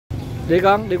Đi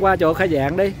con, đi qua chỗ khai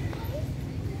giảng đi.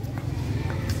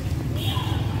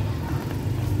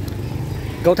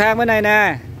 Cầu thang bên này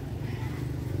nè.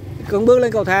 Con bước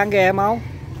lên cầu thang kìa em không?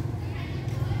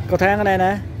 Cầu thang ở đây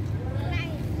nè.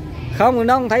 Không,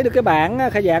 nó không thấy được cái bảng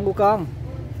khai giảng của con.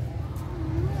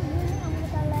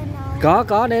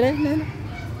 Có, đây đấy.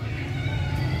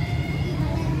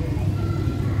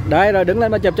 Đây rồi, đứng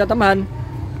lên mà chụp cho tấm hình.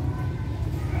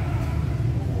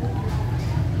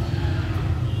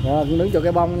 Rồi, con đứng cho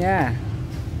cái bông nha.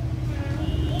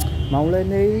 Màu lên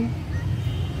đi.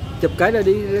 Chụp cái rồi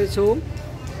đi xuống.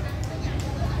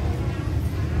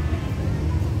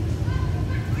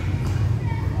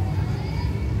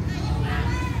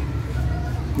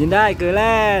 Nhìn đây, cười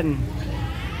lên.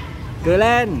 Cười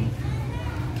lên.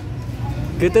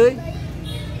 Cười tươi.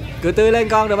 Cười tươi lên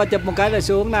con, rồi ba chụp một cái rồi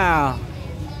xuống nào.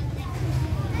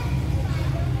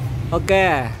 Ok.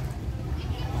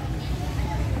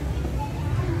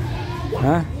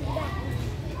 Hả?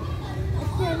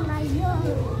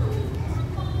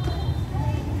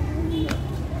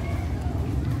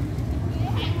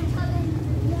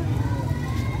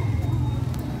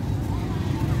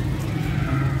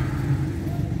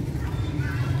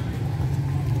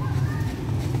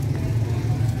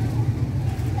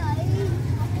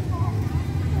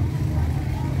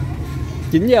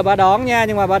 Chín giờ ba đón nha,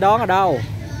 nhưng mà ba đón ở đâu?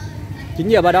 9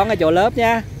 giờ ba đón ở chỗ lớp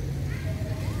nha.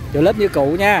 Chỗ lớp như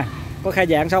cũ nha. Có khai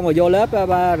giảng xong rồi vô lớp rồi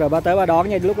ba tới ba đón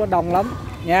nha, lúc đó đông lắm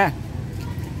nha.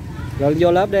 Rồi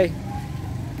vô lớp đi.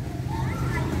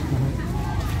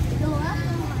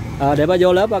 Để ba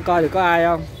vô lớp ba coi được có ai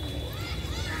không.